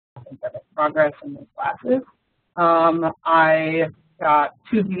academic progress in the classes. I got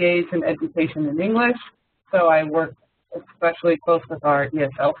 2 BAs in education and English, so I work especially close with our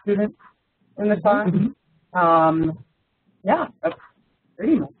ESL students in the class. Yeah, that's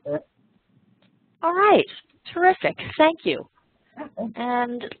pretty much it. All right, terrific, thank you.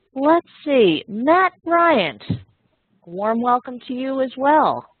 And let's see, Matt Bryant, warm welcome to you as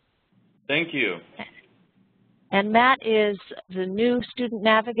well. Thank you. And Matt is the new student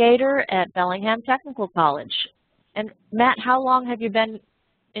navigator at Bellingham Technical College. And Matt, how long have you been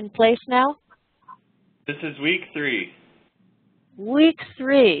in place now? This is week 3. Week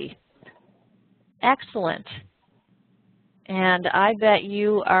 3. Excellent. And I bet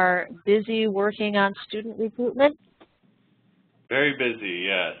you are busy working on student recruitment? Very busy,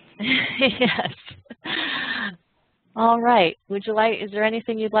 yes. Yes. All right. Would you like, is there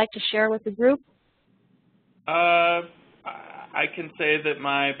anything you'd like to share with the group? I can say that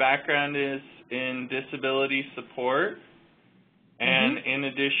my background is in disability support, and in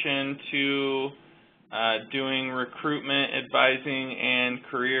addition to doing recruitment, advising, and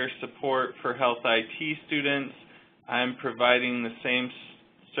career support for health IT students, I'm providing the same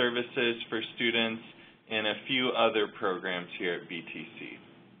services for students in a few other programs here at BTC.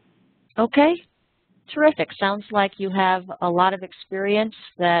 Okay, terrific. Sounds like you have a lot of experience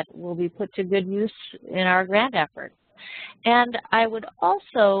that will be put to good use in our grant effort. And I would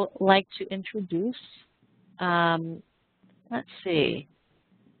also like to introduce, let's see,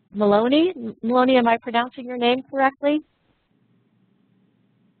 Maloney. Maloney, am I pronouncing your name correctly?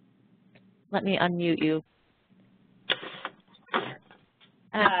 Let me unmute you.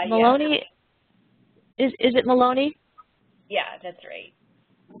 Maloney, yeah. Is it Maloney? Yeah, that's right.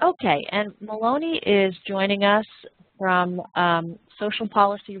 Okay, and Maloney is joining us from Social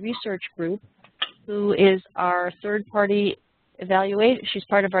Policy Research Group, who is our third-party evaluation. She's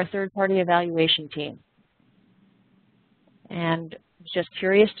part of our third-party evaluation team. And just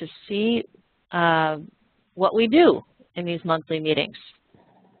curious to see what we do in these monthly meetings.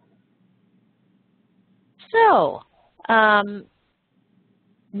 So,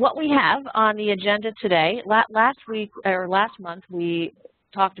 what we have on the agenda today, last month we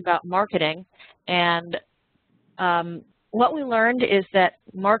talked about marketing, and what we learned is that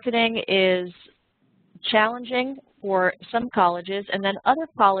marketing is challenging for some colleges, and then other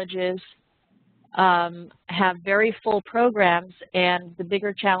colleges have very full programs, and the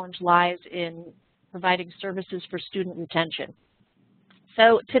bigger challenge lies in providing services for student retention.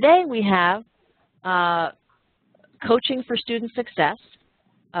 So today we have Coaching for Student Success,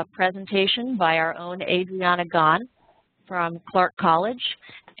 a presentation by our own Adriana Gahn from Clark College.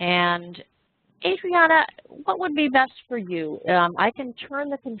 And Adriana, what would be best for you? I can turn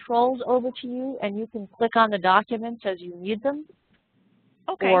the controls over to you, and you can click on the documents as you need them.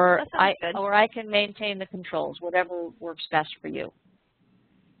 Okay, or that sounds good. Or I can maintain the controls, whatever works best for you.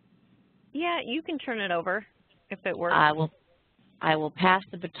 Yeah, you can turn it over if it works. I will pass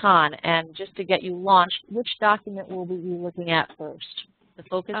the baton, and just to get you launched, which document will we be looking at first? The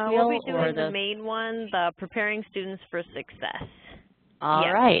focus wheel, we'll be doing or the main one, the Preparing Students for Success.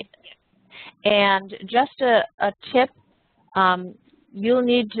 All right. And just a tip, you'll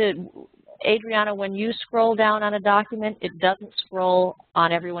need to, Adriana, when you scroll down on a document, it doesn't scroll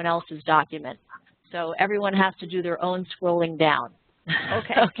on everyone else's document. So everyone has to do their own scrolling down.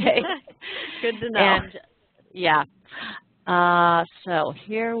 Okay. Okay. Good to know. And yeah. So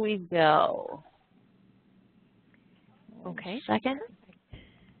here we go. Okay. Second.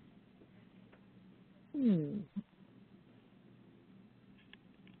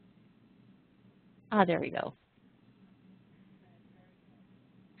 There we go.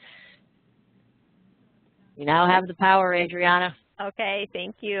 You now have the power, Adriana. Okay,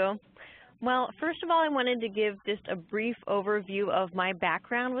 thank you. Well, first of all, I wanted to give just a brief overview of my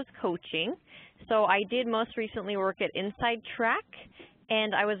background with coaching. So I did most recently work at Inside Track,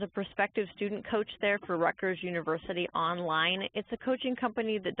 and I was a prospective student coach there for Rutgers University Online. It's a coaching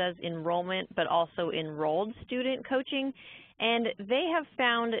company that does enrollment but also enrolled student coaching, and they have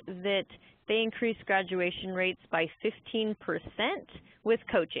found that they increase graduation rates by 15% with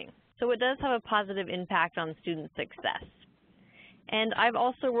coaching. So it does have a positive impact on student success. And I've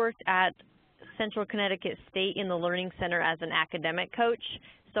also worked at Central Connecticut State in the Learning Center as an academic coach,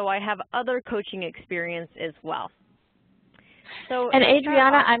 so I have other coaching experience as well. So, and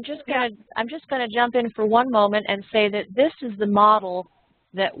Adriana, I'm just going to jump in for one moment and say that this is the model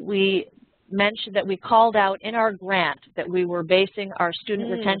that we mentioned, that we called out in our grant that we were basing our student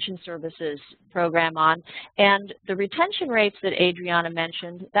retention services program on. And the retention rates that Adriana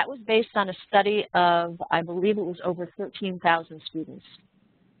mentioned, that was based on a study of, I believe it was over 13,000 students.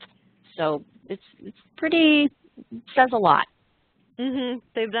 So it's pretty, says a lot.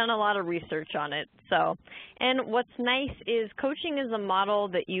 They've done a lot of research on it. So, and what's nice is coaching is a model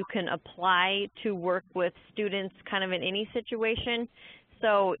that you can apply to work with students kind of in any situation.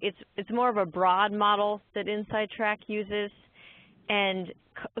 So it's more of a broad model that Inside Track uses. And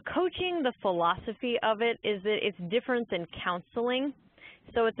coaching, the philosophy of it is that it's different than counseling.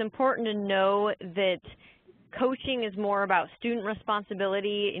 So it's important to know that coaching is more about student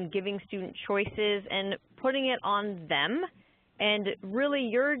responsibility and giving student choices and putting it on them. And really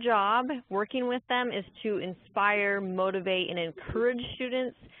your job working with them is to inspire, motivate, and encourage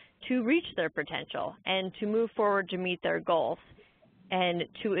students to reach their potential and to move forward to meet their goals and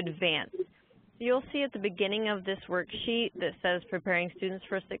to advance. You'll see at the beginning of this worksheet that says preparing students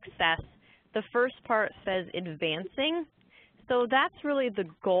for success. The first part says advancing. So that's really the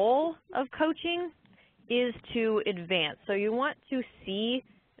goal of coaching, is to advance. So you want to see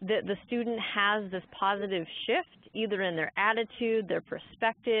that the student has this positive shift either in their attitude, their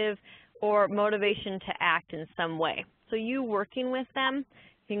perspective, or motivation to act in some way. So you working with them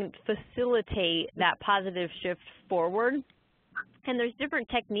can facilitate that positive shift forward. And there's different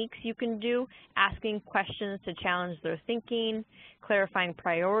techniques you can do, asking questions to challenge their thinking, clarifying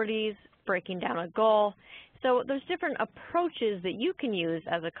priorities, breaking down a goal. So there's different approaches that you can use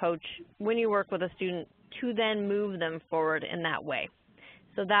as a coach when you work with a student to then move them forward in that way.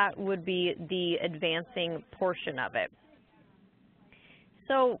 So that would be the advancing portion of it.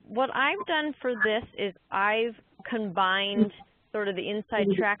 So what I've done for this is I've combined sort of the Inside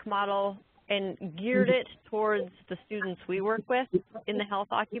Track model and geared it towards the students we work with in the health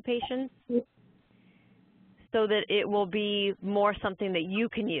occupations so that it will be more something that you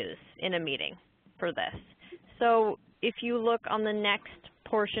can use in a meeting for this. So if you look on the next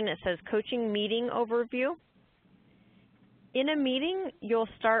portion, it says Coaching Meeting Overview. In a meeting, you'll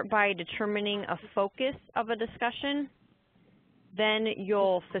start by determining a focus of a discussion. Then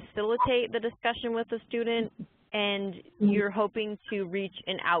you'll facilitate the discussion with the student, and you're hoping to reach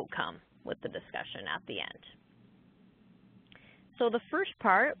an outcome with the discussion at the end. So the first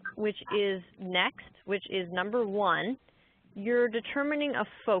part, which is next, which is number 1, you're determining a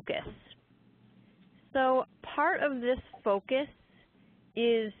focus. So part of this focus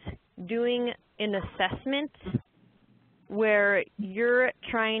is doing an assessment where you're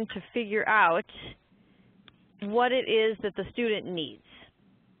trying to figure out what it is that the student needs.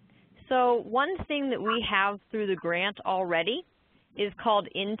 So one thing that we have through the grant already is called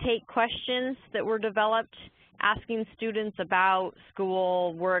intake questions that were developed, asking students about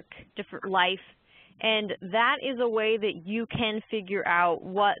school, work, different life, and that is a way that you can figure out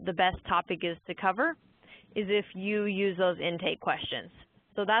what the best topic is to cover, is if you use those intake questions.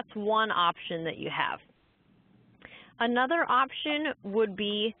 So that's one option that you have. Another option would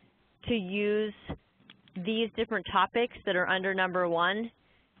be to use these different topics that are under number 1,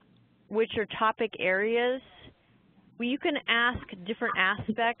 which are topic areas. You can ask different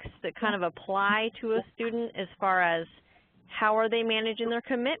aspects that kind of apply to a student as far as how are they managing their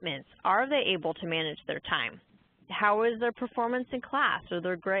commitments? Are they able to manage their time? How is their performance in class or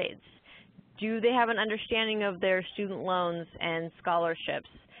their grades? Do they have an understanding of their student loans and scholarships?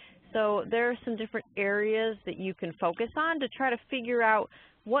 So there are some different areas that you can focus on to try to figure out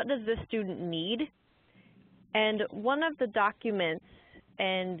what does this student need. And one of the documents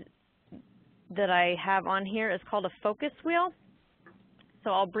that I have on here is called a focus wheel. So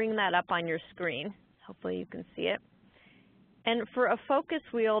I'll bring that up on your screen. Hopefully you can see it. And for a focus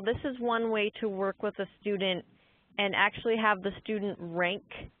wheel, this is one way to work with a student and actually have the student rank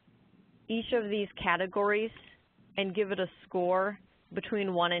each of these categories and give it a score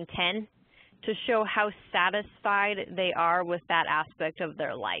between 1 and 10 to show how satisfied they are with that aspect of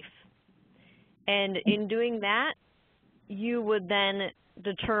their life. And in doing that, you would then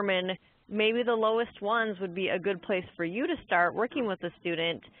determine maybe the lowest ones would be a good place for you to start working with the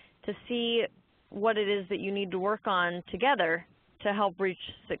student to see what it is that you need to work on together to help reach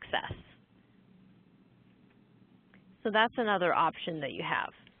success. So that's another option that you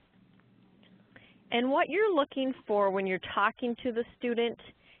have. And what you're looking for when you're talking to the student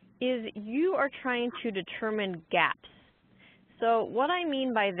is you are trying to determine gaps. So what I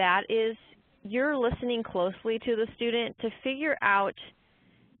mean by that is you're listening closely to the student to figure out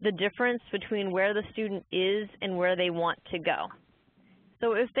the difference between where the student is and where they want to go.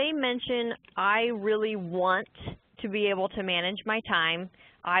 So if they mention, I really want to be able to manage my time,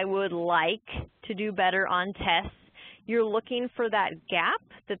 I would like to do better on tests, you're looking for that gap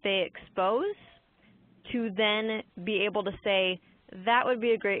that they expose to then be able to say, that would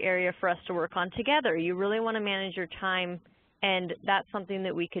be a great area for us to work on together. You really want to manage your time, and that's something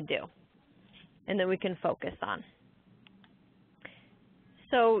that we could do. and that we can focus on.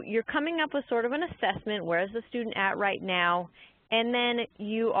 So you're coming up with sort of an assessment, where is the student at right now, and then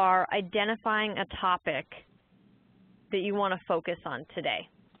you are identifying a topic that you want to focus on today.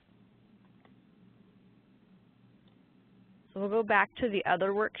 So we'll go back to the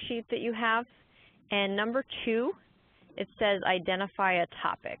other worksheet that you have, and number 2, it says identify a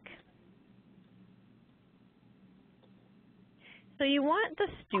topic. So you want the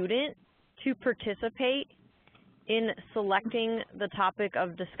student to participate in selecting the topic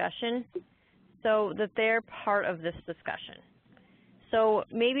of discussion so that they're part of this discussion. So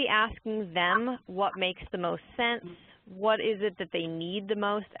maybe asking them what makes the most sense, what is it that they need the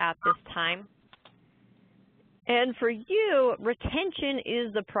most at this time. And for you, retention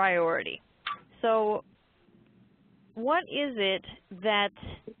is the priority. So what is it that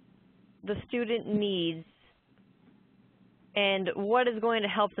the student needs, and what is going to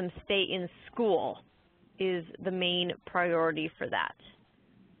help them stay in school is the main priority for that.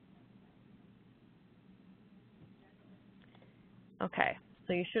 Okay,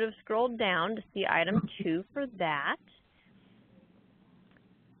 so you should have scrolled down to see item 2 for that.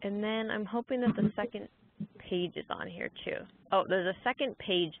 And then I'm hoping that the second page is on here too. Oh, there's a second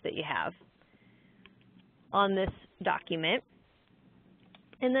page that you have on this document.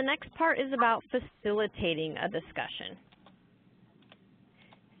 And the next part is about facilitating a discussion.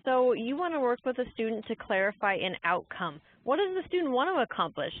 So you want to work with a student to clarify an outcome. What does the student want to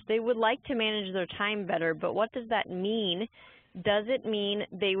accomplish? They would like to manage their time better, but what does that mean? Does it mean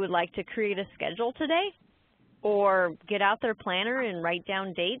they would like to create a schedule today? Or get out their planner and write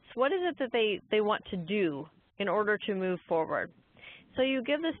down dates? What is it that they want to do in order to move forward? So you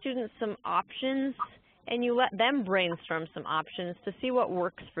give the students some options, and you let them brainstorm some options to see what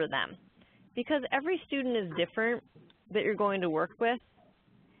works for them. Because every student is different that you're going to work with,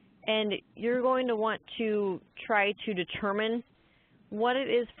 and you're going to want to try to determine what it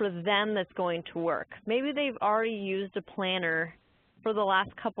is for them that's going to work. Maybe they've already used a planner for the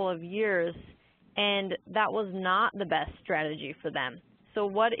last couple of years, and that was not the best strategy for them. So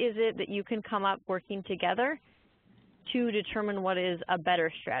what is it that you can come up working together to determine what is a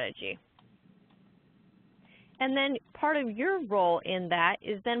better strategy? And then part of your role in that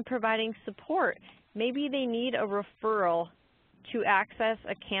is then providing support. Maybe they need a referral to access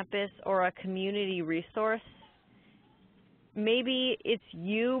a campus or a community resource. Maybe it's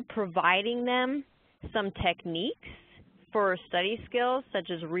you providing them some techniques for study skills, such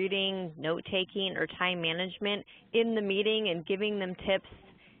as reading, note-taking, or time management in the meeting and giving them tips.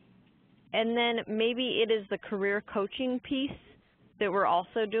 And then maybe it is the career coaching piece that we're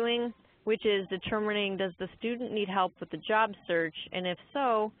also doing, which is determining, does the student need help with the job search, and if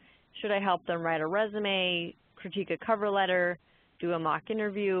so, should I help them write a resume, critique a cover letter, do a mock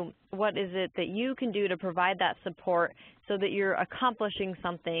interview? What is it that you can do to provide that support so that you're accomplishing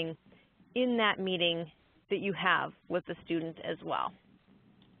something in that meeting that you have with the student as well?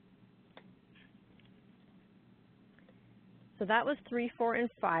 So that was 3, 4, and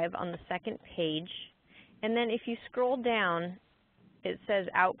 5 on the second page. And then if you scroll down, it says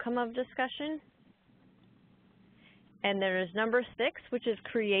outcome of discussion. And there is number 6, which is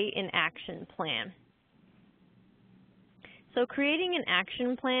create an action plan. So creating an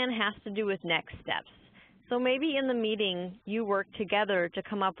action plan has to do with next steps. So maybe in the meeting you work together to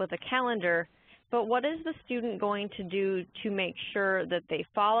come up with a calendar, but what is the student going to do to make sure that they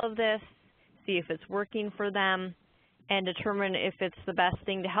follow this, see if it's working for them, and determine if it's the best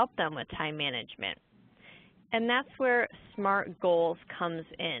thing to help them with time management? And that's where SMART goals comes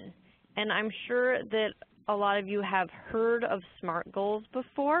in. And I'm sure that a lot of you have heard of SMART goals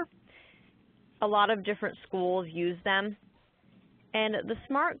before. A lot of different schools use them. And the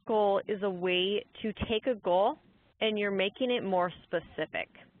SMART goal is a way to take a goal and you're making it more specific.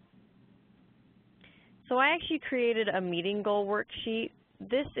 So I actually created a meeting goal worksheet.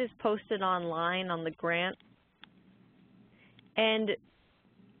 This is posted online on the grant. And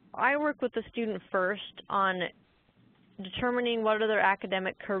I work with the student first on determining what are their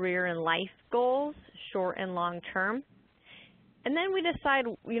academic, career, and life goals, short and long term. And then we decide,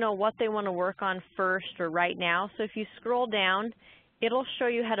 what they want to work on first or right now. So if you scroll down, it'll show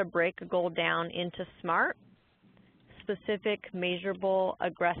you how to break a goal down into SMART: specific, measurable,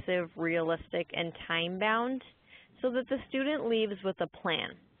 aggressive, realistic, and time-bound, so that the student leaves with a plan.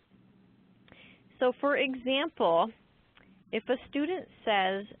 So for example, if a student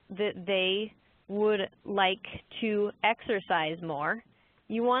says that they would like to exercise more,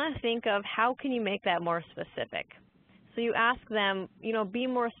 you want to think of how can you make that more specific. So you ask them, be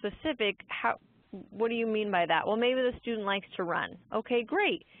more specific. What do you mean by that? Well, maybe the student likes to run. Okay,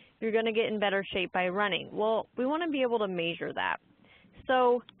 great. You're going to get in better shape by running. Well, we want to be able to measure that.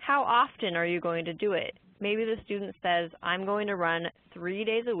 So how often are you going to do it? Maybe the student says, I'm going to run 3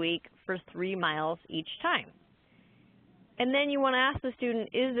 days a week for 3 miles each time. And then you want to ask the student,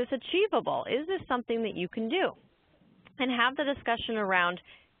 is this achievable? Is this something that you can do? And have the discussion around,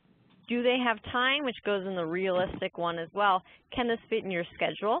 do they have time, which goes in the realistic one as well. Can this fit in your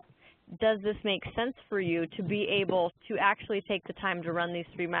schedule? Does this make sense for you to be able to actually take the time to run these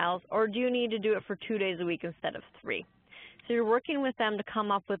 3 miles, or do you need to do it for 2 days a week instead of 3? So you're working with them to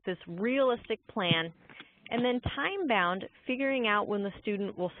come up with this realistic plan, and then time-bound, figuring out when the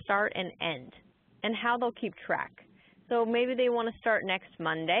student will start and end and how they'll keep track. So maybe they want to start next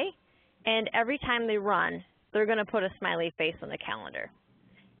Monday, and every time they run, they're going to put a smiley face on the calendar.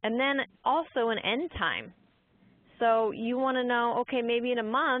 And then also an end time. So you want to know, okay, maybe in a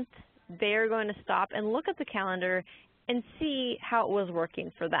month, they're going to stop and look at the calendar and see how it was working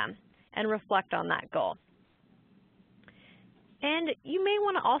for them and reflect on that goal. And you may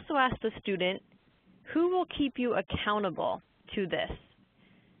want to also ask the student, who will keep you accountable to this?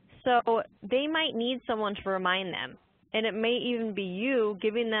 So they might need someone to remind them, and it may even be you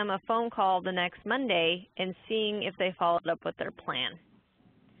giving them a phone call the next Monday and seeing if they followed up with their plan.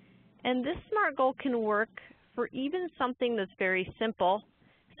 And this SMART goal can work for even something that's very simple,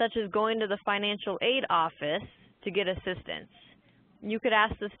 such as going to the financial aid office to get assistance. You could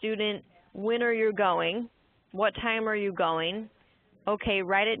ask the student, when are you going? What time are you going? Okay,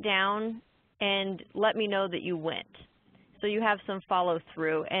 write it down and let me know that you went. So you have some follow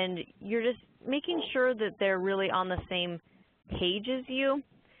through, and you're just making sure that they're really on the same page as you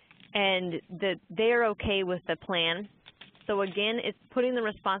and that they're okay with the plan. So again, it's putting the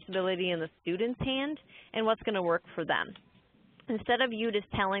responsibility in the student's hand and what's going to work for them. Instead of you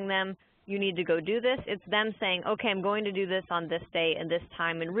just telling them you need to go do this, it's them saying, okay, I'm going to do this on this day and this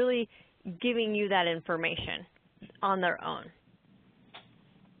time, and really giving you that information on their own.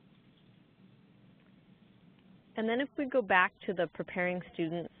 And then if we go back to the Preparing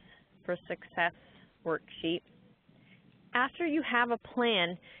Students for Success worksheet, after you have a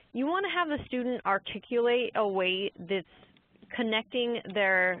plan, you want to have the student articulate a way that's connecting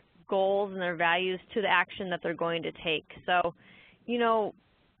their goals and their values to the action that they're going to take. So, you know,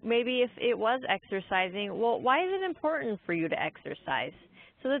 maybe if it was exercising, well, why is it important for you to exercise?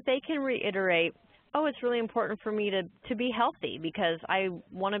 So that they can reiterate, oh, it's really important for me to be healthy because I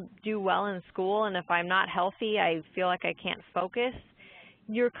want to do well in school, and if I'm not healthy, I feel like I can't focus.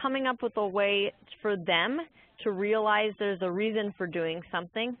 You're coming up with a way for them to realize there's a reason for doing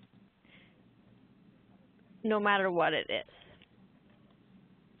something, no matter what it is.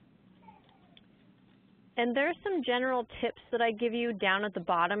 And there's some general tips that I give you down at the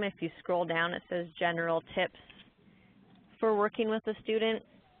bottom. If you scroll down, it says general tips for working with a student.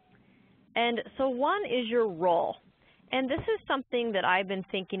 And so one is your role. And this is something that I've been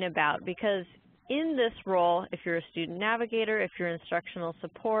thinking about because in this role, if you're a student navigator, if you're instructional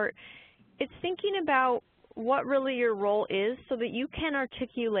support, it's thinking about what really your role is so that you can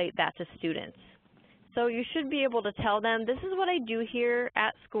articulate that to students. So you should be able to tell them, this is what I do here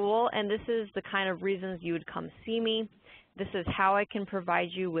at school, and this is the kind of reasons you would come see me. This is how I can provide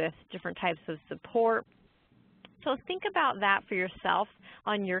you with different types of support. So think about that for yourself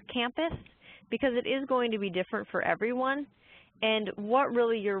on your campus because it is going to be different for everyone, and what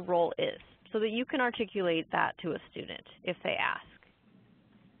really your role is so that you can articulate that to a student if they ask.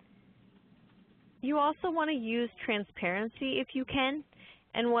 You also want to use transparency if you can,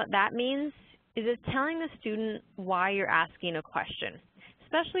 and what that means is it's telling the student why you're asking a question,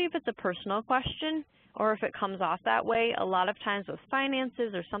 especially if it's a personal question or if it comes off that way. A lot of times with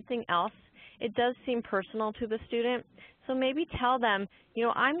finances or something else, it does seem personal to the student. So maybe tell them, you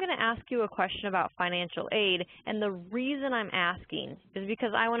know, I'm going to ask you a question about financial aid, and the reason I'm asking is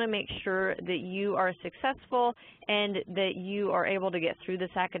because I want to make sure that you are successful and that you are able to get through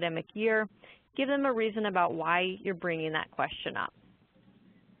this academic year. Give them a reason about why you're bringing that question up.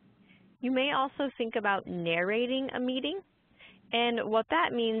 You may also think about narrating a meeting, and what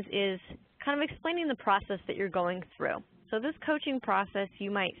that means is kind of explaining the process that you're going through. So this coaching process,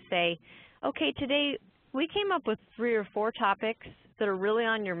 you might say, okay, today we came up with 3 or 4 topics that are really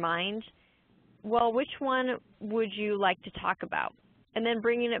on your mind. Well, which one would you like to talk about? And then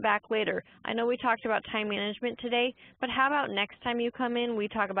bringing it back later. I know we talked about time management today, but how about next time you come in, we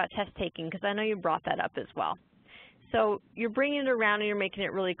talk about test taking, because I know you brought that up as well. So you're bringing it around and you're making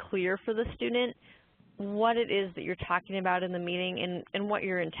it really clear for the student what it is that you're talking about in the meeting and what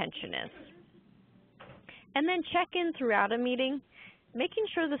your intention is. And then check in throughout a meeting. making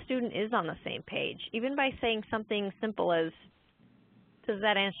sure the student is on the same page, even by saying something simple as, does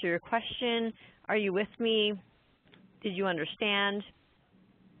that answer your question? Are you with me? Did you understand?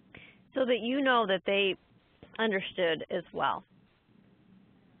 So that you know that they understood as well.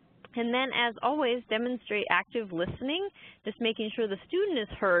 And then, as always, demonstrate active listening, just making sure the student is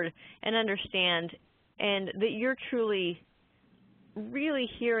heard and understand, and that you're truly, really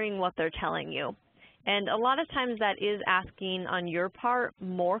hearing what they're telling you. And a lot of times that is asking on your part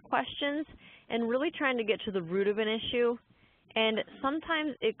more questions and really trying to get to the root of an issue. And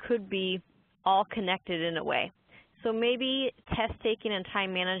sometimes it could be all connected in a way. So maybe test taking and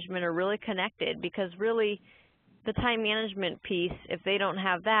time management are really connected, because really the time management piece, if they don't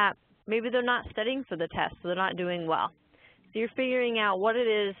have that, maybe they're not studying for the test, so they're not doing well. So you're figuring out what it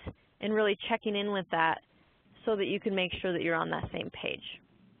is and really checking in with that so that you can make sure that you're on that same page.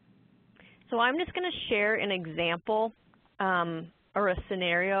 So I'm just going to share an example or a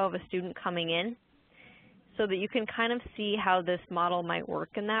scenario of a student coming in so that you can kind of see how this model might work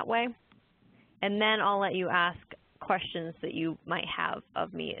in that way. And then I'll let you ask questions that you might have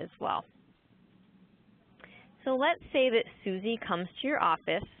of me as well. So let's say that Susie comes to your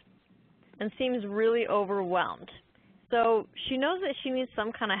office and seems really overwhelmed. So she knows that she needs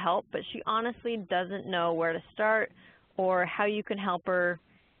some kind of help, but she honestly doesn't know where to start or how you can help her.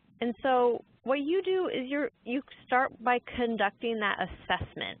 And so what you do is you start by conducting that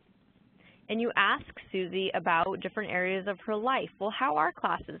assessment. And you ask Susie about different areas of her life. Well, how are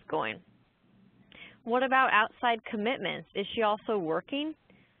classes going? What about outside commitments? Is she also working?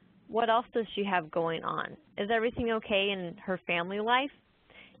 What else does she have going on? Is everything okay in her family life?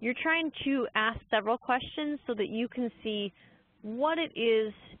 You're trying to ask several questions so that you can see what it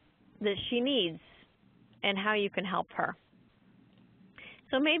is that she needs and how you can help her.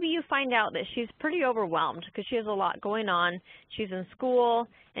 So maybe you find out that she's pretty overwhelmed because she has a lot going on. She's in school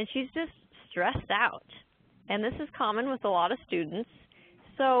and she's just stressed out. And this is common with a lot of students.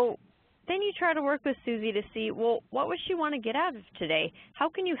 So then you try to work with Susie to see, well, what would she want to get out of today? How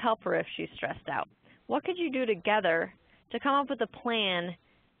can you help her if she's stressed out? What could you do together to come up with a plan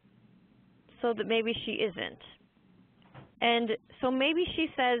so that maybe she isn't? And so maybe she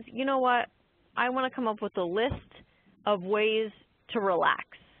says, you know what, I want to come up with a list of ways to relax.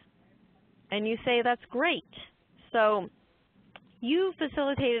 And you say, that's great. So you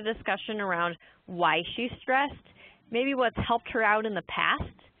facilitate a discussion around why she's stressed, maybe what's helped her out in the past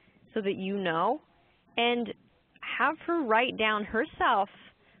so that you know, and have her write down herself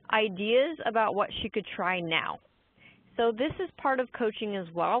ideas about what she could try now. So this is part of coaching as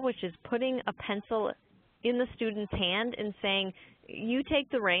well, which is putting a pencil in the student's hand and saying, you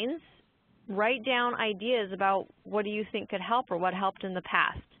take the reins, write down ideas about what do you think could help or what helped in the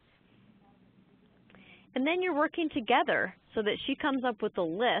past. And then you're working together so that she comes up with a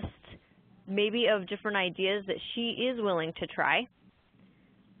list maybe of different ideas that she is willing to try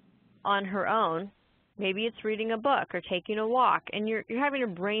on her own. Maybe it's reading a book or taking a walk, and you're having to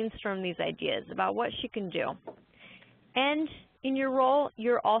brainstorm these ideas about what she can do. And in your role,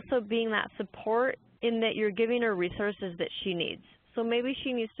 you're also being that support in that you're giving her resources that she needs. So maybe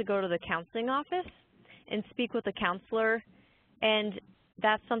she needs to go to the counseling office and speak with a counselor, and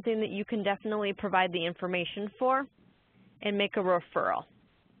that's something that you can definitely provide the information for and make a referral.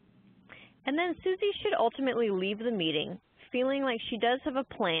 And then Susie should ultimately leave the meeting feeling like she does have a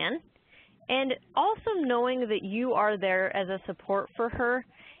plan, and also knowing that you are there as a support for her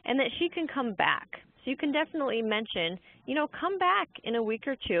and that she can come back. So you can definitely mention, you know, come back in a week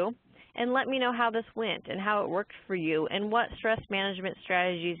or two and let me know how this went and how it worked for you and what stress management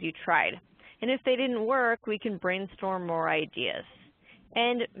strategies you tried. And if they didn't work, we can brainstorm more ideas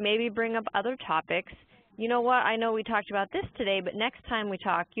and maybe bring up other topics. You know what, I know we talked about this today, but next time we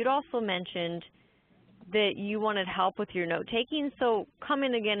talk, you'd also mentioned that you wanted help with your note-taking, so come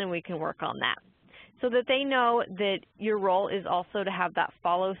in again and we can work on that. So that they know that your role is also to have that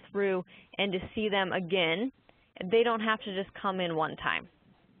follow-through and to see them again. They don't have to just come in one time.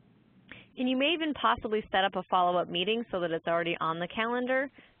 And you may even possibly set up a follow-up meeting so that it's already on the calendar,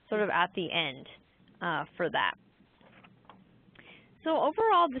 sort of at the end for that. So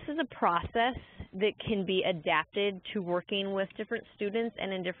overall, this is a process that can be adapted to working with different students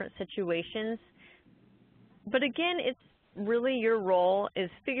and in different situations. But again, it's really your role is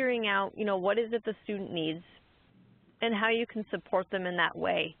figuring out, you know, what is it the student needs and how you can support them in that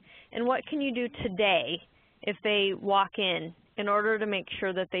way. And what can you do today if they walk in order to make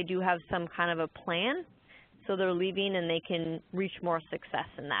sure that they do have some kind of a plan so they're leaving and they can reach more success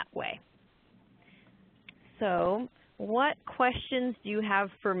in that way. So what questions do you have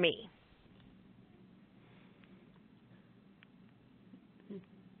for me?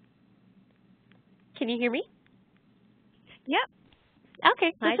 Can you hear me? Yep.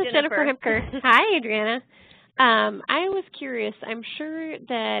 Okay, Hi, this is Jennifer Jennifer. Hipker. Hi, Adriana. I was curious. I'm sure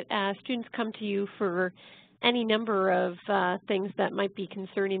that students come to you for any number of things that might be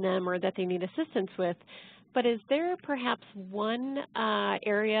concerning them or that they need assistance with. But is there perhaps one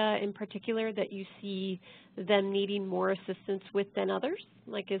area in particular that you see them needing more assistance with than others?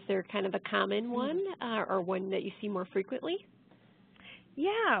 Like, is there kind of a common one or one that you see more frequently?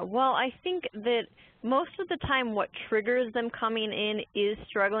 Yeah, well, I think that most of the time what triggers them coming in is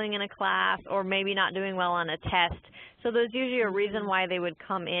struggling in a class or maybe not doing well on a test. So there's usually a reason why they would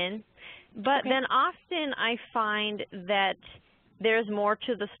come in. But then often I find that there's more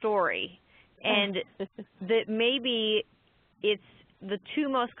to the story, and that maybe it's the two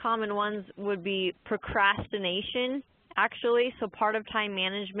most common ones would be procrastination, actually, so part of time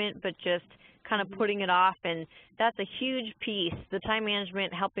management, but just kind of putting it off, and that's a huge piece, the time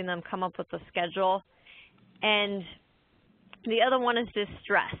management, helping them come up with a schedule. And the other one is just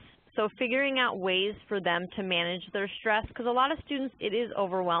stress. So figuring out ways for them to manage their stress, because a lot of students, it is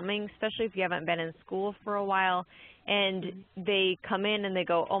overwhelming, especially if you haven't been in school for a while, and they come in and they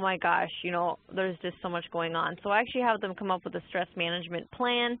go, oh my gosh, you know, there's just so much going on. So I actually have them come up with a stress management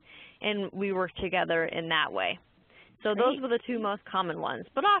plan, and we work together in that way. So those were the two most common ones.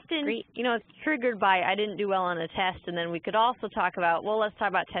 But often, you know, it's triggered by I didn't do well on a test, and then we could also talk about, well, let's talk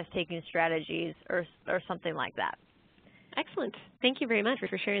about test-taking strategies or something like that. Excellent. Thank you very much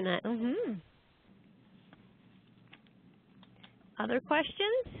for sharing that. Other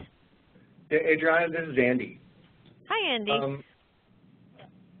questions? Yeah, Adriana, this is Andy. Hi, Andy.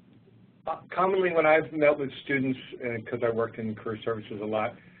 Commonly when I've met with students, because I worked in career services a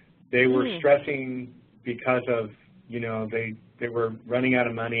lot, they were stressing because of, you know, they were running out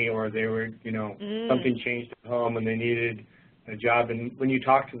of money, or they were, you know, something changed at home and they needed a job. And when you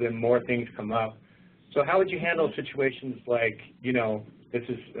talk to them, more things come up. So how would you handle situations like, you know, this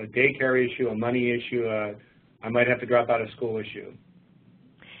is a daycare issue, a money issue, I might have to drop out of school issue?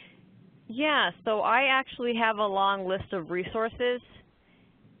 Yeah, so I actually have a long list of resources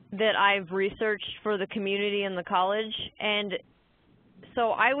that I've researched for the community and the college. And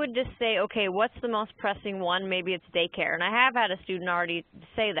so I would just say, okay, what's the most pressing one? Maybe it's daycare. And I have had a student already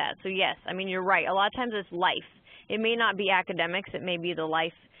say that. So yes, I mean, you're right. A lot of times it's life. It may not be academics. It may be the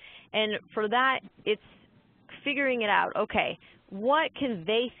life. And for that, it's figuring it out. Okay, what can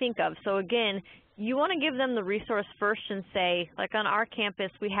they think of? So again, you want to give them the resource first and say, like on our campus,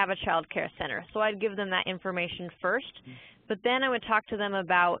 we have a child care center. So I'd give them that information first. But then I would talk to them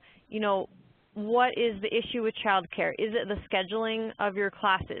about, you know, what is the issue with child care? Is it the scheduling of your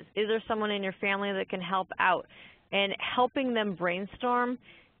classes? Is there someone in your family that can help out? And helping them brainstorm.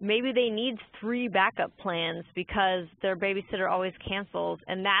 Maybe they need 3 backup plans because their babysitter always cancels,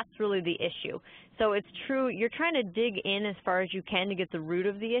 and that's really the issue. So it's true, you're trying to dig in as far as you can to get the root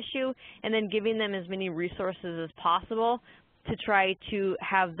of the issue, and then giving them as many resources as possible to try to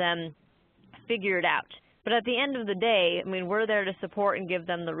have them figure it out. But at the end of the day, I mean, we're there to support and give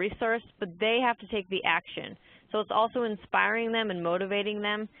them the resource, but they have to take the action. So it's also inspiring them and motivating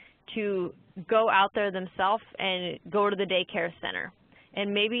them to go out there themselves and go to the daycare center.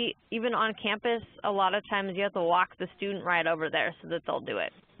 And maybe even on campus, a lot of times you have to walk the student right over there so that they'll do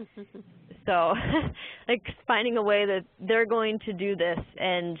it. So like finding a way that they're going to do this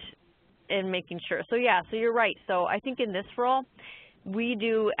and making sure. So yeah, so you're right. So I think in this role, we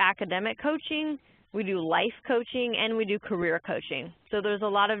do academic coaching, we do life coaching, and we do career coaching. So there's a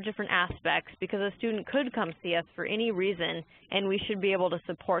lot of different aspects because a student could come see us for any reason, and we should be able to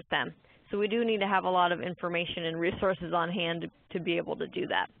support them. So we do need to have a lot of information and resources on hand to be able to do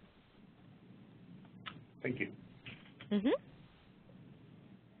that. Thank you.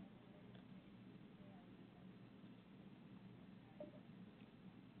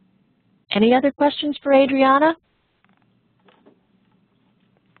 Any other questions for Adriana?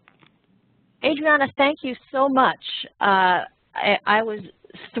 Adriana, thank you so much. I was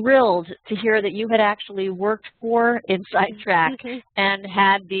thrilled to hear that you had actually worked for Inside Track and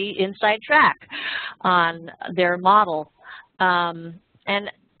had the Inside Track on their model. And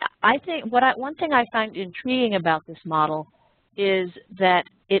I think one thing I find intriguing about this model is that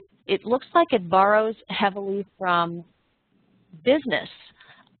it looks like it borrows heavily from business.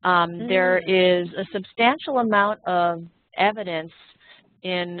 There is a substantial amount of evidence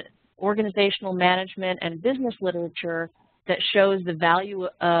in organizational management and business literature that shows the value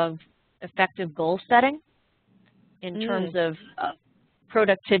of effective goal setting in terms of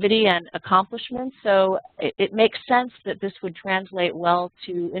productivity and accomplishment. So it makes sense that this would translate well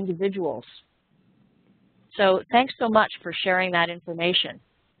to individuals. So thanks so much for sharing that information.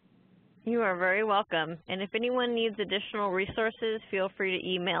 You are very welcome. And if anyone needs additional resources, feel free to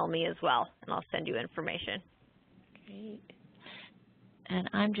email me as well, and I'll send you information. Great. And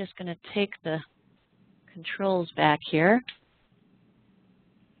I'm just going to take the controls back here.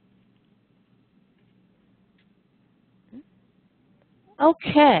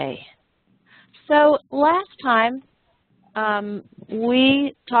 Okay. So last time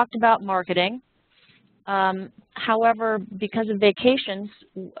we talked about marketing. However, because of vacations,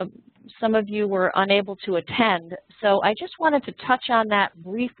 some of you were unable to attend. So I just wanted to touch on that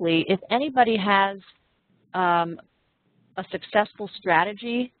briefly. If anybody has a successful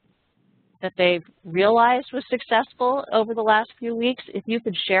strategy that they've realized was successful over the last few weeks, if you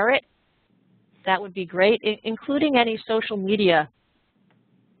could share it, that would be great, including any social media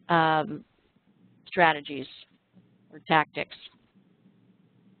strategies or tactics.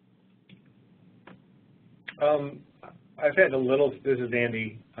 I've had a little, this is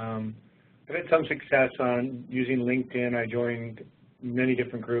Andy, I've had some success on using LinkedIn. I joined many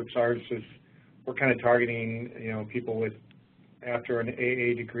different groups. Ours is, we're kind of targeting, you know, people with after an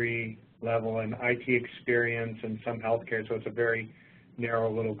AA degree level and IT experience and some healthcare, so it's a very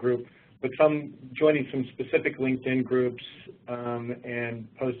narrow little group. But joining some specific LinkedIn groups and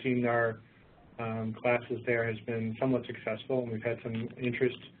posting our classes there has been somewhat successful, and we've had some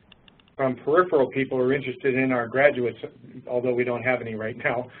interest from peripheral people who are interested in our graduates, although we don't have any right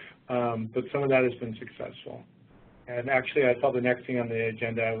now, but some of that has been successful. And actually, I saw the next thing on the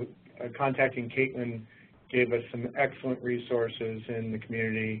agenda, contacting Caitlin gave us some excellent resources in the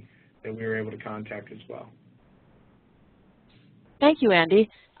community that we were able to contact as well. Thank you, Andy.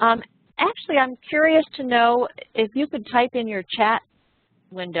 Actually, I'm curious to know if you could type in your chat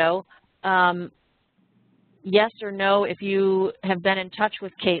window yes or no if you have been in touch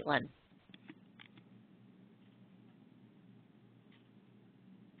with Caitlin.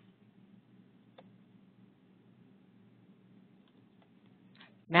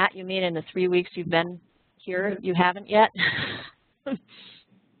 Matt, you mean in the 3 weeks you've been here, you haven't yet?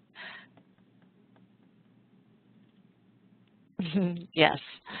 Yes.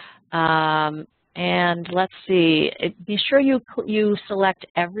 And let's see, be sure you select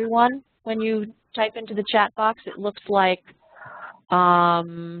everyone when you type into the chat box. It looks like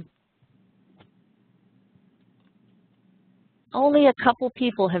only a couple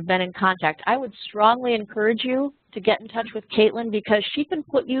people have been in contact. I would strongly encourage you to get in touch with Caitlin because she can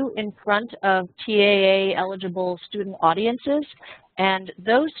put you in front of TAA-eligible student audiences, and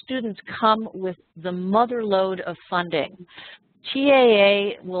those students come with the mother lode of funding.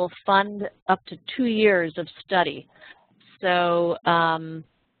 TAA will fund up to 2 years of study. So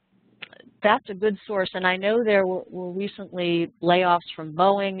that's a good source. And I know there were recently layoffs from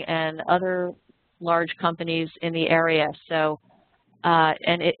Boeing and other large companies in the area. So,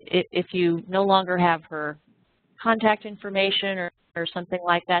 and if you no longer have her contact information or something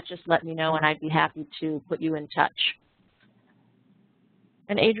like that, just let me know and I'd be happy to put you in touch.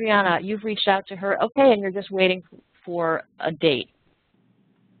 And Adriana, you've reached out to her. Okay, and you're just waiting for a date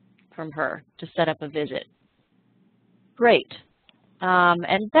from her to set up a visit. Great.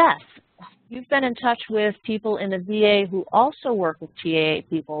 And Beth, you've been in touch with people in the VA who also work with TAA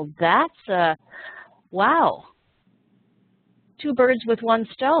people. That's, wow, 2 birds with 1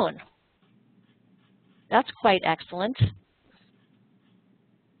 stone. That's quite excellent.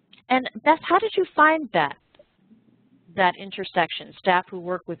 And Beth, how did you find that intersection, staff who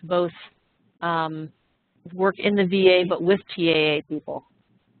work with both, work in the VA but with TAA people?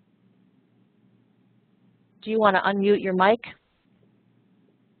 Do you want to unmute your mic?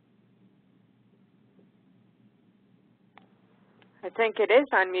 I think it is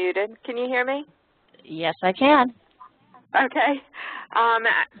unmuted. Can you hear me? Yes, I can. Okay.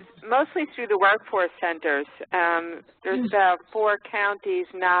 Mostly through the workforce centers. There's about 4 counties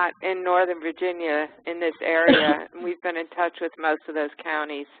not in Northern Virginia in this area, and we've been in touch with most of those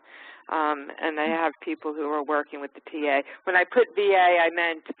counties, and they have people who are working with the TA. When I put VA, I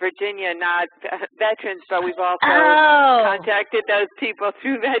meant Virginia, not veterans, but we've also contacted those people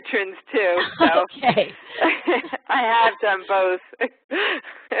through veterans, too. So okay. I have done both.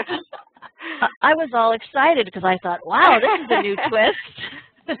 I was all excited because I thought, wow, this is a new twist.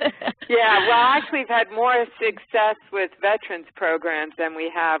 Yeah, well, actually, we've had more success with veterans programs than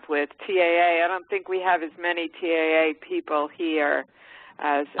we have with TAA. I don't think we have as many TAA people here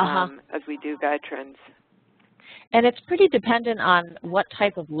as we do veterans. And it's pretty dependent on what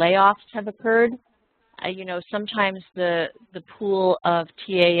type of layoffs have occurred. You know, sometimes the pool of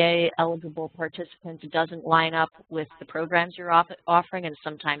TAA-eligible participants doesn't line up with the programs you're offering, and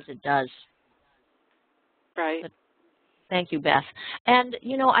sometimes it does. Right. Thank you, Beth. And,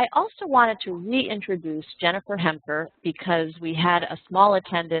 you know, I also wanted to reintroduce Jennifer Hemker because we had a small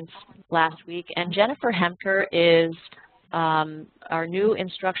attendance last week, and Jennifer Hemker is our new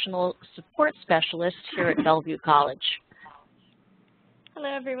instructional support specialist here at Bellevue College. Hello,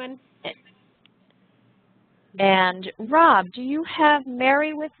 everyone. And Rob, do you have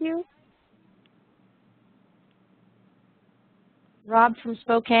Mary with you? Rob from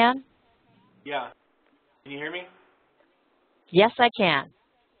Spokane? Yeah. Can you hear me? Yes, I can.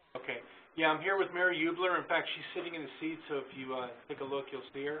 Okay. Yeah, I'm here with Mary Eubler. In fact, she's sitting in the seat, so if you take a look, you'll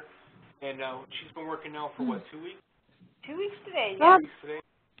see her. And she's been working now for, what, 2 weeks? 2 weeks today, Rob. 2 weeks today.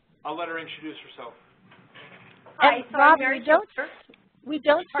 I'll let her introduce herself. Hi, And so Rob, I'm Mary we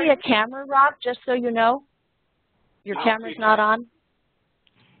don't see a camera, Rob, just so you know. Your camera's not on.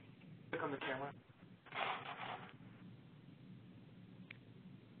 Click on the camera.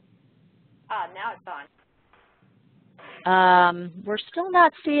 Now it's on. We're still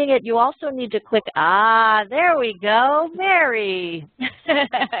not seeing it. You also need to click, there we go, Mary. Yeah,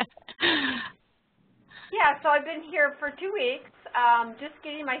 so I've been here for 2 weeks, just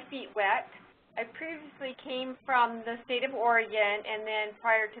getting my feet wet. I previously came from the state of Oregon, and then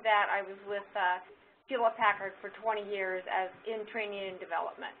prior to that, I was with Hewlett-Packard for 20 years as in training and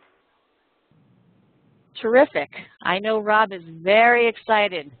development. Terrific. I know Rob is very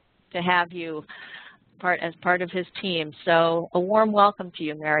excited to have you as part of his team. So a warm welcome to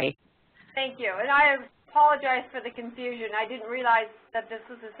you, Mary. Thank you. And I apologize for the confusion. I didn't realize that this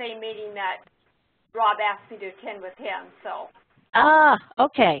was the same meeting that Rob asked me to attend with him. So.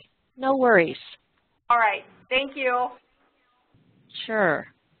 Okay. No worries. All right. Thank you. Sure.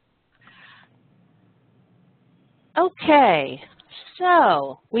 Okay.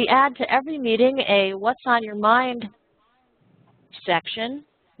 So we add to every meeting a What's on Your Mind section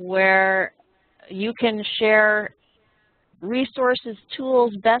where you can share resources,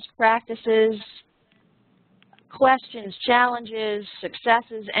 tools, best practices, questions, challenges,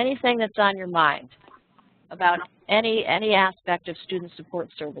 successes, anything that's on your mind about any aspect of student support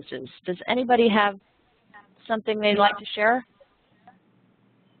services. Does anybody have something they'd like to share?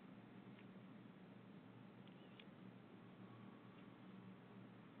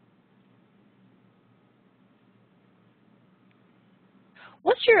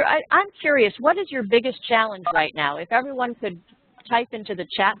 I'm curious, what is your biggest challenge right now? If everyone could type into the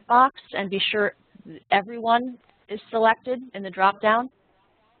chat box and be sure everyone is selected in the drop-down.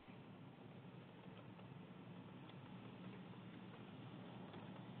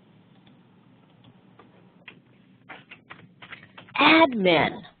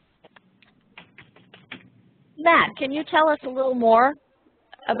 Admin. Matt, can you tell us a little more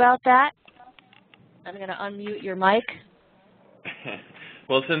about that? I'm going to unmute your mic.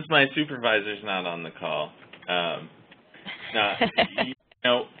 Well, since my supervisor's not on the call, you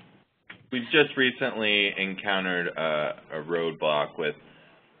know, we've just recently encountered a roadblock with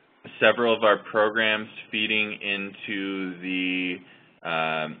several of our programs feeding into the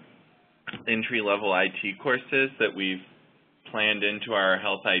entry-level IT courses that we've planned into our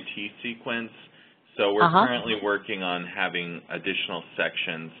health IT sequence. So we're currently working on having additional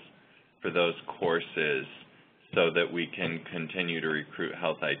sections for those courses so that we can continue to recruit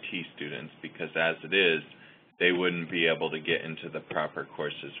health IT students, because as it is, they wouldn't be able to get into the proper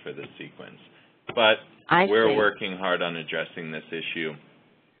courses for the sequence. But we're working hard on addressing this issue,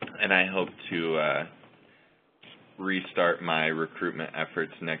 and I hope to restart my recruitment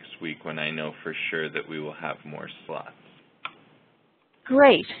efforts next week when I know for sure that we will have more slots.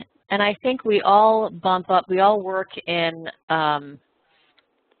 Great. And I think we all bump up, we all work in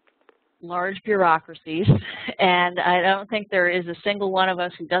large bureaucracies, and I don't think there is a single one of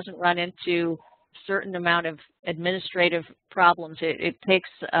us who doesn't run into a certain amount of administrative problems. It takes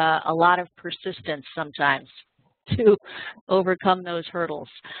a lot of persistence sometimes to overcome those hurdles.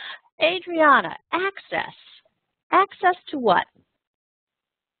 Adriana, access. Access to what?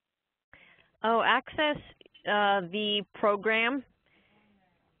 Oh, access the program.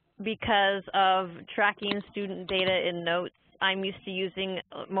 Because of tracking student data in notes, I'm used to using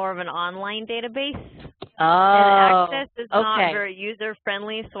more of an online database. Oh, and access is not very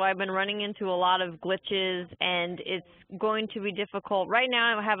user-friendly, so I've been running into a lot of glitches, and it's going to be difficult. Right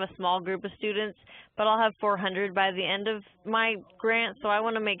now, I have a small group of students, but I'll have 400 by the end of my grant, so I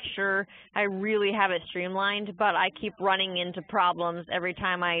want to make sure I really have it streamlined, but I keep running into problems every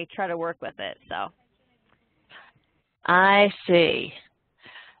time I try to work with it. So I see.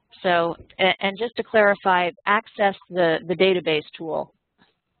 So, and just to clarify, access the database tool.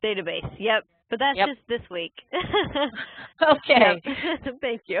 Database, yep. But that's just this week. Okay.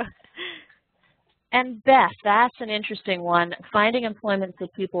 Thank you. And Beth, that's an interesting one. Finding employment for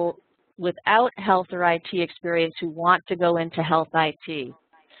people without health or IT experience who want to go into health IT.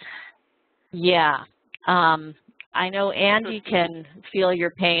 Yeah, I know Andy can feel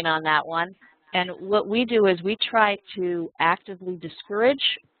your pain on that one. And what we do is we try to actively discourage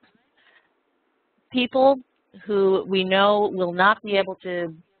people who we know will not be able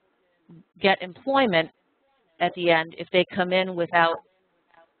to get employment at the end if they come in without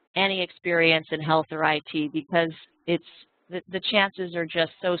any experience in health or IT, because the chances are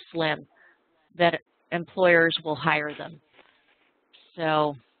just so slim that employers will hire them.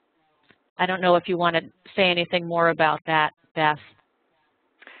 So I don't know if you want to say anything more about that, Beth.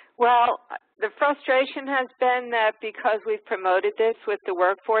 Well, the frustration has been that because we've promoted this with the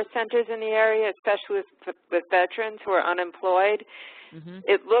workforce centers in the area, especially with veterans who are unemployed,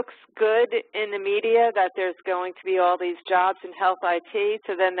 it looks good in the media that there's going to be all these jobs in health IT,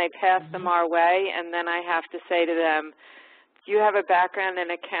 so then they pass them our way, and then I have to say to them, you have a background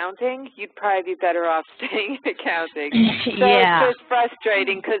in accounting, you'd probably be better off staying in accounting. So yeah. It's just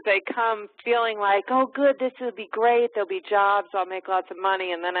frustrating because they come feeling like, oh, good, this will be great, there'll be jobs, I'll make lots of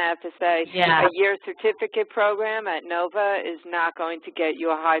money, and then I have to say a year certificate program at NOVA is not going to get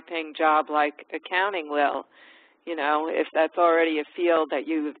you a high-paying job like accounting will, you know, if that's already a field that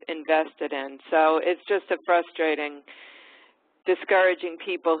you've invested in. So it's just a frustrating, discouraging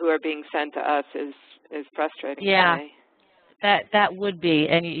people who are being sent to us is frustrating to me. That would be,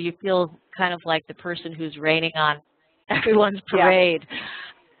 and you feel kind of like the person who's raining on everyone's parade.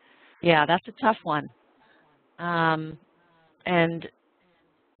 Yeah, that's a tough one. And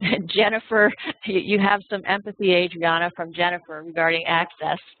Jennifer, you have some empathy, Adriana, from Jennifer regarding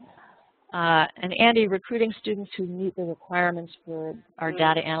access. And Andy, recruiting students who meet the requirements for our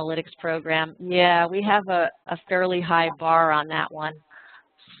data analytics program. Yeah, we have a fairly high bar on that one.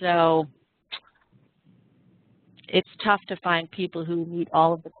 So it's tough to find people who meet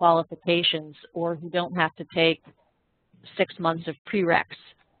all of the qualifications or who don't have to take 6 months of prereqs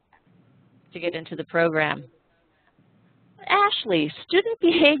to get into the program. Ashley, student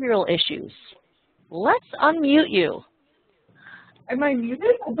behavioral issues. Let's unmute you. Am I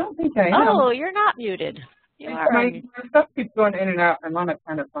muted? I don't think I am. Oh, you're not muted. My stuff keeps going in and out. I'm on a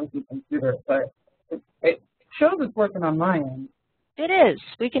kind of funky computer, but it shows it's working on my end. It is.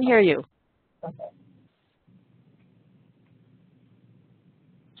 We can hear you. Okay.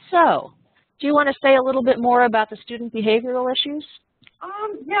 So, do you want to say a little bit more about the student behavioral issues?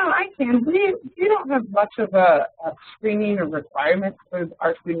 Yeah, I can. We don't have much of a screening or requirements for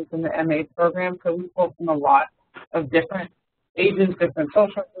our students in the MA program, so we pull from a lot of different ages, different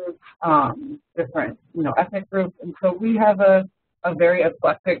social groups, different, ethnic groups, and so we have a very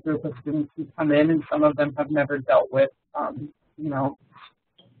eclectic group of students who come in, and some of them have never dealt with,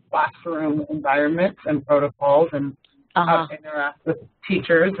 classroom environments and protocols and how to interact with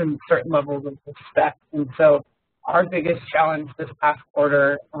teachers and certain levels of respect. And so our biggest challenge this past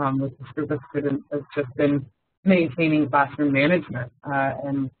quarter with this group of students has just been maintaining classroom management.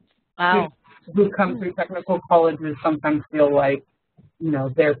 And students who come through technical colleges sometimes feel like,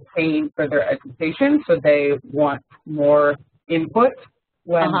 they're paying for their education, so they want more input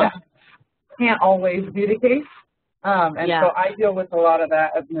when that can't always be the case. So I deal with a lot of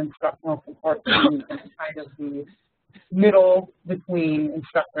that as an instructional support team and kind of the middle between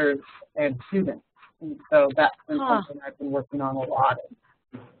instructors and students. And so that's been something I've been working on a lot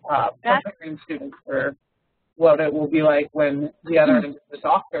of, preparing students for what it will be like when the other end is a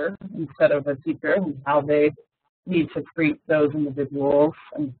doctor instead of a teacher, and how they need to treat those individuals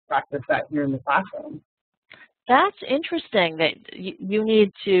and practice that here in the classroom. That's interesting that you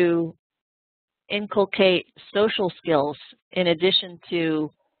need to inculcate social skills in addition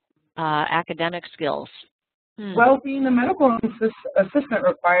to academic skills. Well, being a medical assistant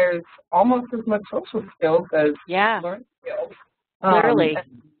requires almost as much social skills as learning skills. Clearly.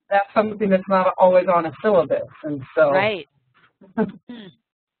 That's something that's not always on a syllabus, and so. Right.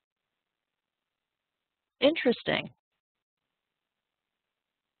 Interesting.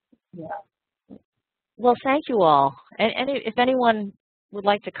 Yeah. Well, thank you all. And if anyone would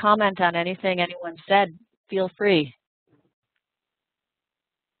like to comment on anything anyone said, feel free.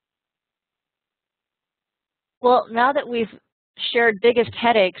 Well, now that we've shared biggest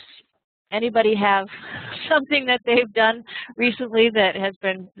headaches, anybody have something that they've done recently that has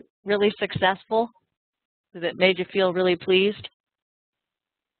been really successful, that made you feel really pleased?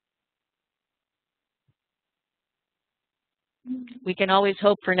 We can always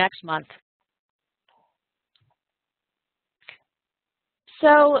hope for next month.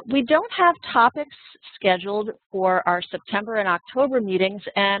 So we don't have topics scheduled for our September and October meetings,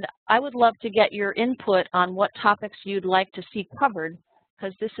 and I would love to get your input on what topics you'd like to see covered,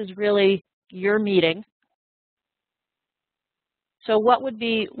 because this is really your meeting. So what would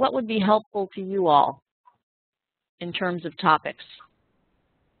be helpful to you all in terms of topics?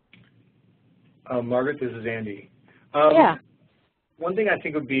 Margaret, this is Andy. Yeah. One thing I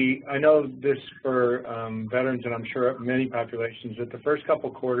think would be, I know this for veterans, and I'm sure many populations, that the first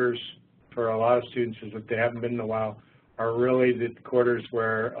couple quarters for a lot of students is that they haven't been in a while, are really the quarters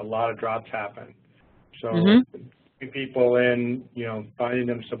where a lot of drops happen. So people in, finding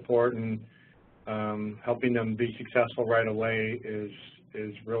them support and helping them be successful right away is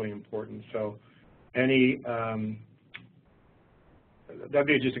really important. So that'd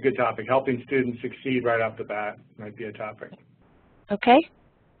be just a good topic. Helping students succeed right off the bat might be a topic. Okay.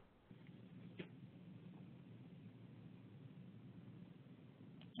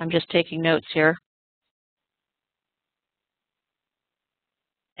 I'm just taking notes here.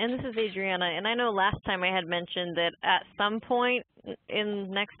 And this is Adriana, and I know last time I had mentioned that at some point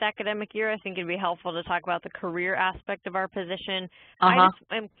in next academic year, I think it'd be helpful to talk about the career aspect of our position.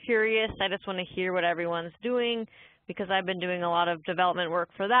 I'm curious. I just want to hear what everyone's doing, because I've been doing a lot of development work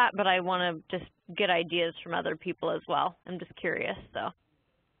for that, but I want to just get ideas from other people as well. I'm just curious, so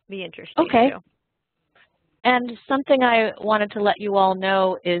be interesting. Okay. Too. And something I wanted to let you all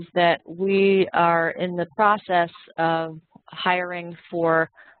know is that we are in the process of hiring for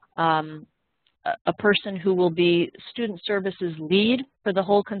a person who will be student services lead for the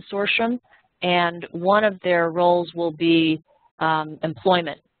whole consortium, and one of their roles will be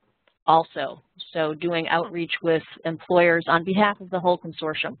employment also, so doing outreach with employers on behalf of the whole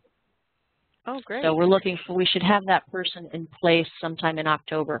consortium. Oh, great. So we should have that person in place sometime in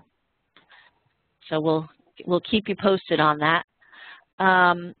October. So we'll keep you posted on that.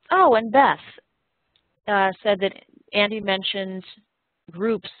 Oh, and Beth said that Andy mentioned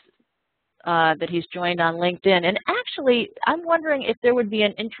groups that he's joined on LinkedIn. And actually, I'm wondering if there would be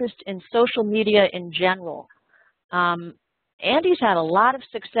an interest in social media in general. Andy's had a lot of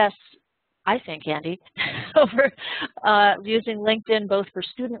success, I think, Andy, over using LinkedIn both for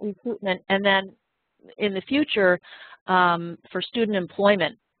student recruitment and then in the future for student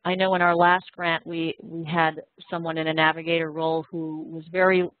employment. I know in our last grant we had someone in a navigator role who was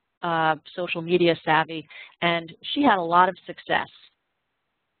very social media savvy, and she had a lot of success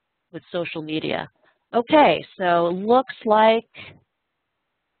with social media. Okay, so looks like,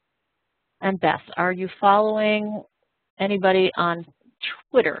 and Beth, are you following anybody on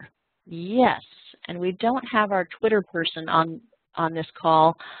Twitter? Yes, and we don't have our Twitter person on this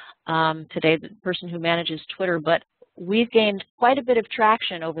call today, the person who manages Twitter, but we've gained quite a bit of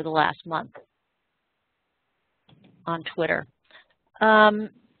traction over the last month on Twitter.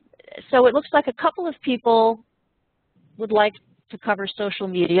 So it looks like a couple of people would like to cover social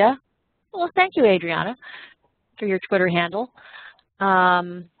media. Well, thank you, Adriana, for your Twitter handle.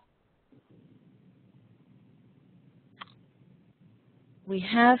 We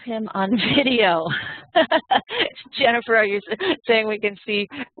have him on video. Jennifer, are you saying we can see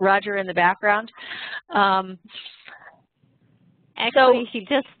Roger in the background? Actually, he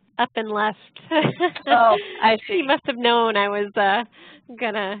just up and left. Oh, I see. He must have known I was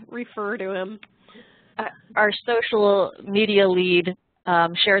going to refer to him. Our social media lead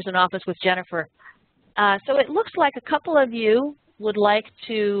shares an office with Jennifer. So it looks like a couple of you would like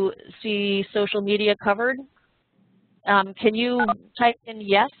to see social media covered. Can you type in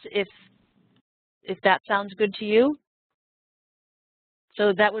yes if that sounds good to you?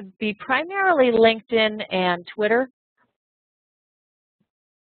 So that would be primarily LinkedIn and Twitter.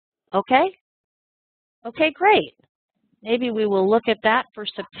 Okay? Okay, great. Maybe we will look at that for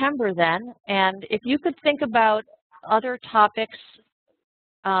September then. And if you could think about other topics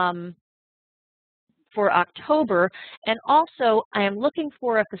for October, and also I am looking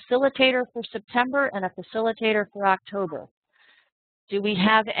for a facilitator for September and a facilitator for October. Do we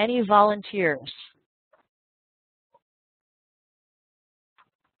have any volunteers?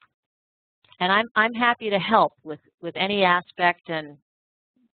 And I'm happy to help with any aspect and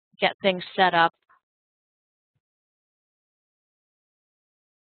get things set up.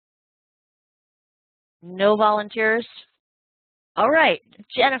 No volunteers? All right,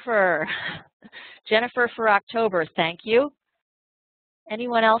 Jennifer. Jennifer for October, thank you.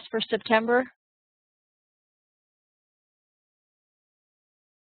 Anyone else for September?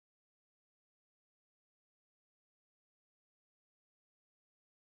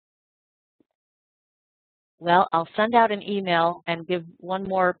 Well, I'll send out an email and give one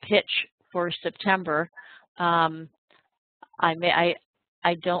more pitch for September.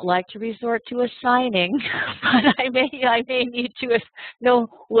 I don't like to resort to assigning, but I may need to if no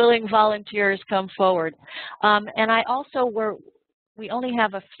willing volunteers come forward. And I also we only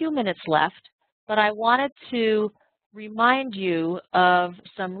have a few minutes left, but I wanted to remind you of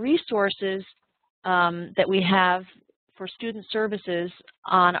some resources that we have for student services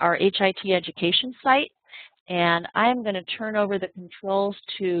on our HIT education site. And I'm going to turn over the controls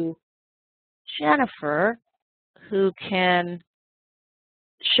to Jennifer, who can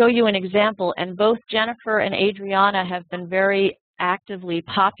show you an example. And both Jennifer and Adriana have been very actively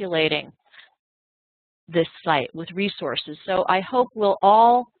populating this site with resources. So I hope we'll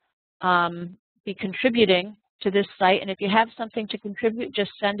all be contributing to this site. And if you have something to contribute,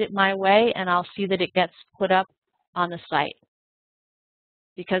 just send it my way, and I'll see that it gets put up on the site.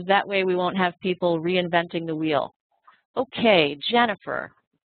 Because that way we won't have people reinventing the wheel. Okay, Jennifer,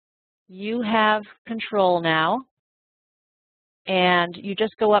 you have control now. And you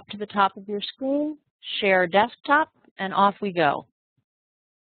just go up to the top of your screen, share desktop, and off we go.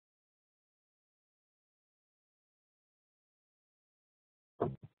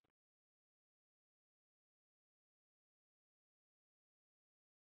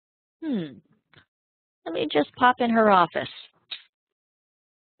 Let me just pop in her office.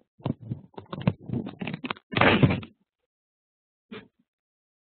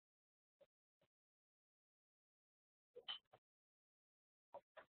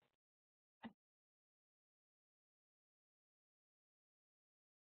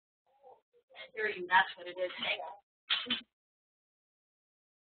 That's what it is.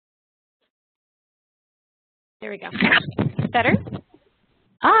 There we go. Better?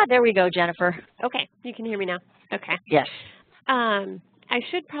 Ah, there we go, Jennifer. Okay, you can hear me now. Okay. Yes. I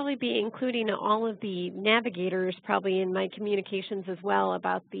should probably be including all of the navigators probably in my communications as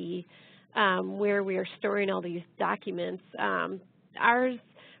about the where we are storing all these documents. Ours,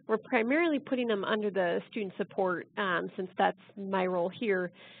 we're primarily putting them under the student support since that's my role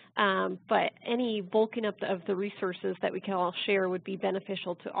here. But any bulking up of the resources that we can all share would be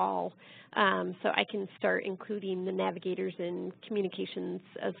beneficial to all. So I can start including the navigators in communications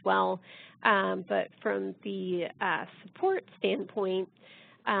as well. But from the support standpoint,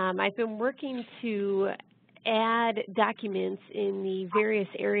 I've been working to add documents in the various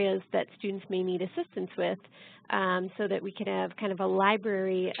areas that students may need assistance with so that we can have kind of a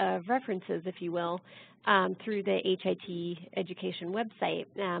library of references, if you will, through the HIT education website.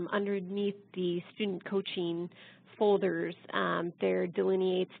 Underneath the student coaching folders, there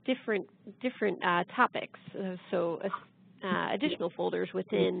delineates different topics, so additional folders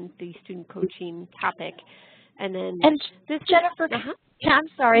within the student coaching topic. And then this, Jennifer, I'm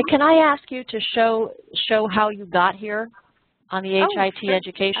sorry, can I ask you to show how you got here on the HIT sure.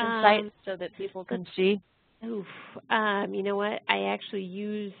 education site so that people can see? Oof. You know what? I actually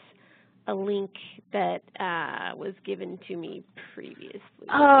use a link that was given to me previously.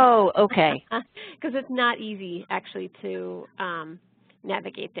 Oh, okay. Because it's not easy, actually, to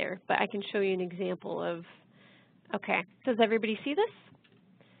navigate there. But I can show you an example of, okay. Does everybody see this?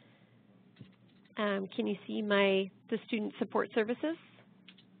 Can you see the student support services?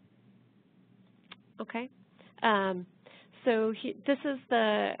 Okay. So this is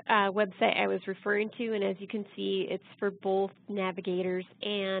the website I was referring to, and as you can see, it's for both navigators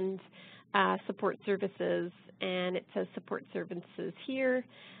and support services, and it says support services here,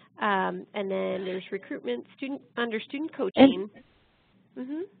 and then there's recruitment under student coaching.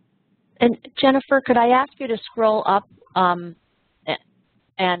 And Jennifer, could I ask you to scroll up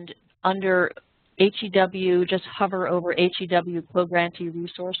and under HEW, just hover over HEW co-grantee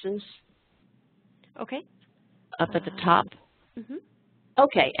resources? Okay. Up at the top.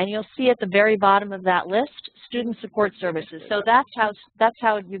 Okay, and you'll see at the very bottom of that list, student support services. So that's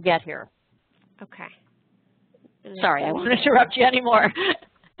how you get here. Okay. Sorry, I won't interrupt you anymore.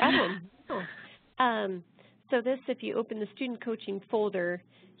 So this, if you open the student coaching folder,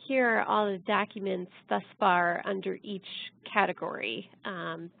 here are all the documents thus far under each category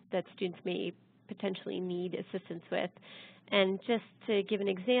that students may potentially need assistance with. And just to give an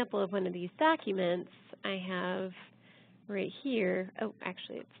example of one of these documents, I have right here, oh,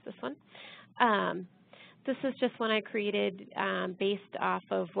 actually it's this one. This is just one I created based off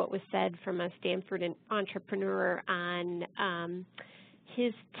of what was said from a Stanford entrepreneur on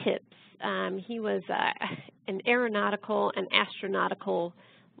his tips. He was an aeronautical and astronautical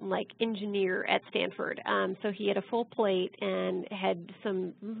engineer at Stanford. So he had a full plate and had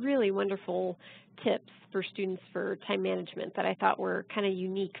some really wonderful tips for students for time management that I thought were kind of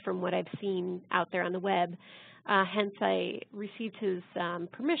unique from what I've seen out there on the web. Hence, I received his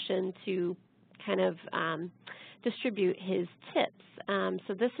permission to kind of distribute his tips.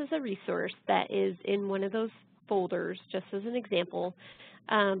 So this is a resource that is in one of those folders, just as an example.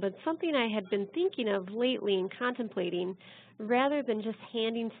 But something I had been thinking of lately and contemplating, rather than just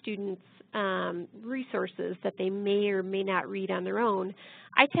handing students resources that they may or may not read on their own,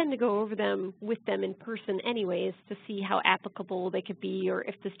 I tend to go over them with them in person anyways to see how applicable they could be, or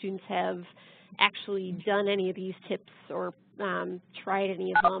if the students have actually done any of these tips or tried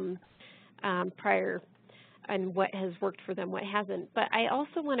any of them prior, and what has worked for them, what hasn't. But I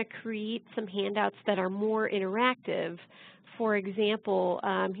also want to create some handouts that are more interactive. For example,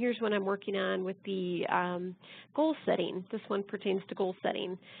 here's one I'm working on with the goal setting. This one pertains to goal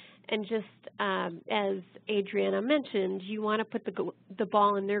setting. And just as Adriana mentioned, you want to put the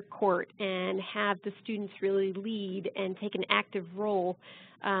ball in their court and have the students really lead and take an active role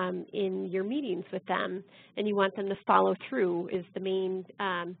in your meetings with them. And you want them to follow through is the main.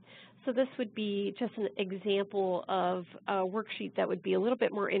 So this would be just an example of a worksheet that would be a little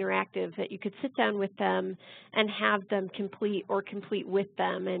bit more interactive, that you could sit down with them and have them complete or complete with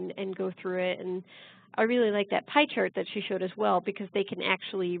them and go through it. And I really like that pie chart that she showed as well, because they can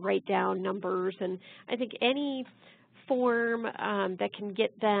actually write down numbers. And I think any form that can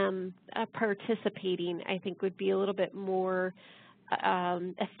get them participating, I think, would be a little bit more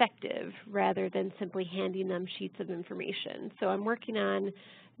effective rather than simply handing them sheets of information. So I'm working on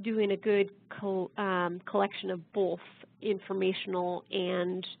doing a good collection of both informational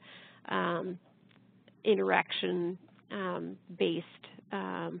and interaction-based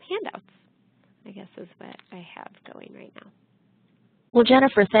handouts, I guess is what I have going right now. Well,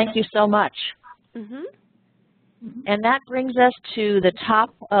 Jennifer, thank you so much. Mm-hmm. And that brings us to the top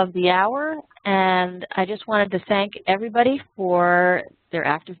of the hour, and I just wanted to thank everybody for their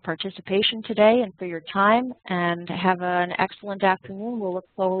active participation today and for your time, and have an excellent afternoon. We'll look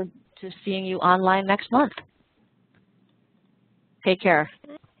forward to seeing you online next month. Take care.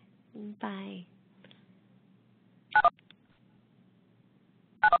 Bye.